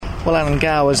Well, Alan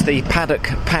Gow, as the paddock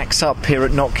packs up here at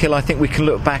Knockhill, I think we can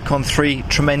look back on 3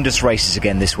 tremendous races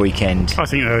again this weekend. I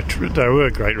think they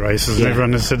were great races, and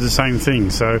everyone has said the same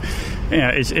thing. So,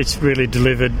 it's really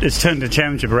delivered. It's turned the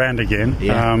championship around again.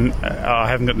 Yeah. I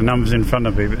haven't got the numbers in front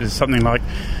of me, but it's something like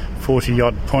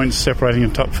 40-odd points separating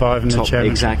the top 5 in the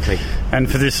championship. Exactly. And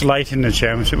for this late in the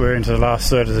championship, we're into the last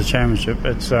third of the championship.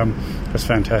 It's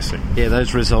fantastic. Yeah,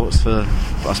 those results for,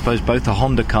 I suppose, both the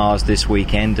Honda cars this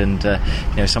weekend and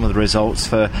some of the results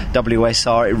for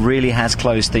WSR, it really has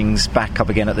closed things back up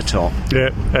again at the top.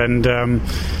 Yeah, and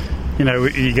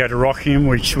you go to Rockingham,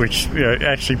 which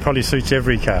actually probably suits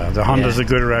every car. The Hondas are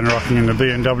good around Rockingham, the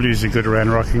BMWs are good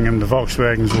around Rockingham, the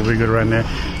Volkswagens will be good around there.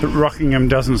 But Rockingham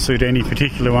doesn't suit any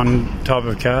particular one type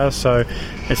of car, so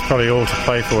it's probably all to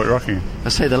play for at Rockingham. I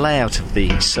say the layout of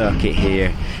the circuit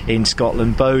here in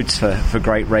Scotland bodes for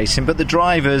great racing, but the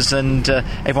drivers and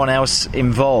everyone else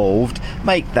involved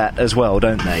make that as well,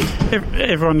 don't they?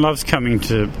 Everyone loves coming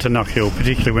to Knockhill,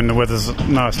 particularly when the weather's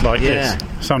nice like this.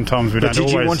 Sometimes we don't always say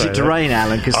that. Did you want it to rain,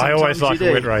 Alan? I always like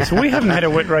a wet race. We haven't had a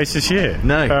wet race this year.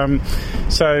 No.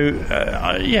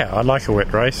 I like a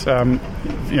wet race. But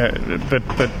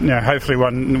hopefully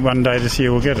one day this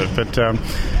year we'll get it. But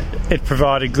it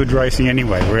provided good racing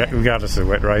anyway, regardless of the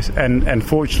wet race. And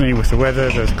fortunately, with the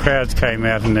weather, the crowds came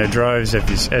out in their droves,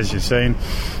 as you've seen.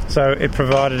 So it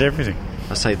provided everything.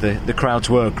 I say the crowds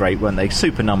were great, weren't they?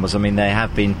 Super numbers. I mean, they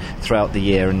have been throughout the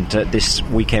year, and this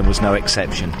weekend was no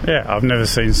exception. Yeah, I've never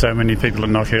seen so many people at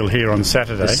Knockhill here on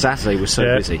Saturday. Saturday was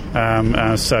so busy.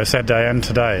 So Saturday and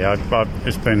today, I don't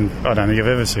think I've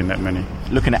ever seen that many.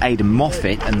 Looking at Aidan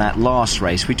Moffat and that last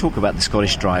race, we talk about the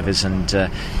Scottish drivers, and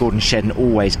Gordon Shedden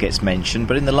always gets mentioned,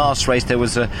 but in the last race there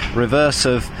was a reverse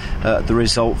of the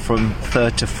result from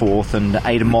 3rd to 4th, and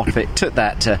Aidan Moffat took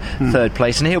that to 3rd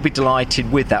place, and he'll be delighted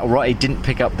with that. All right, he didn't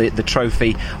pick up the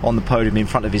trophy on the podium in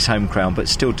front of his home crowd, but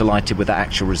still delighted with the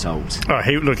actual result.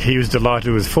 He was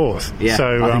delighted with 4th. Yeah,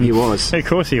 so, I think he was. Of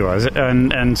course he was,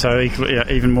 and so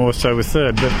even more so with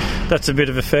 3rd. But that's a bit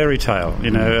of a fairy tale,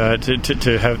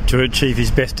 to achieve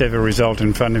his best ever result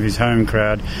in front of his home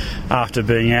crowd after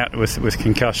being out with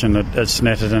concussion at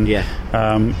Snetterton.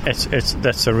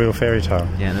 That's a real fairy tale.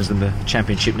 Yeah, and as the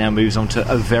championship now moves on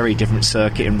to a very different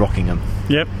circuit in Rockingham.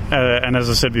 Yep, and as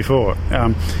I said before,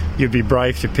 you'd be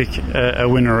brave to pick a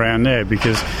winner around there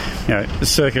because the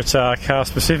circuits are car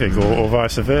specific or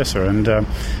vice versa, and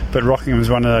but Rockingham is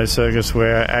one of those circuits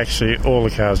where actually all the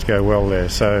cars go well there,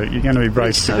 so you're going to be brave.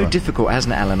 It's so difficult,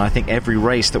 hasn't it, Alan? I think every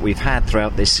race that we've had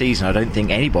throughout this season, I don't think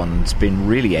anyone's been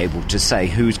really able to say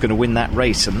who's going to win that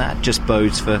race, and that just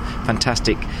bodes for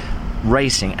fantastic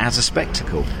racing as a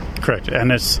spectacle. Correct, and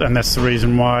that's the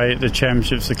reason why the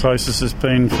championship's the closest it's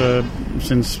been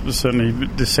since certainly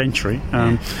this century.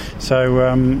 That's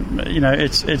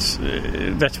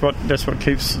what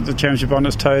keeps the championship on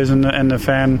its toes and the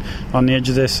fan on the edge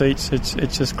of their seats.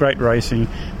 It's just great racing,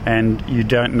 and you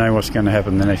don't know what's going to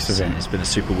happen in the next event. It's been a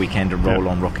super weekend and roll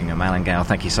on Rockingham. Alan Gow,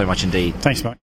 thank you so much indeed. Thanks, Mike.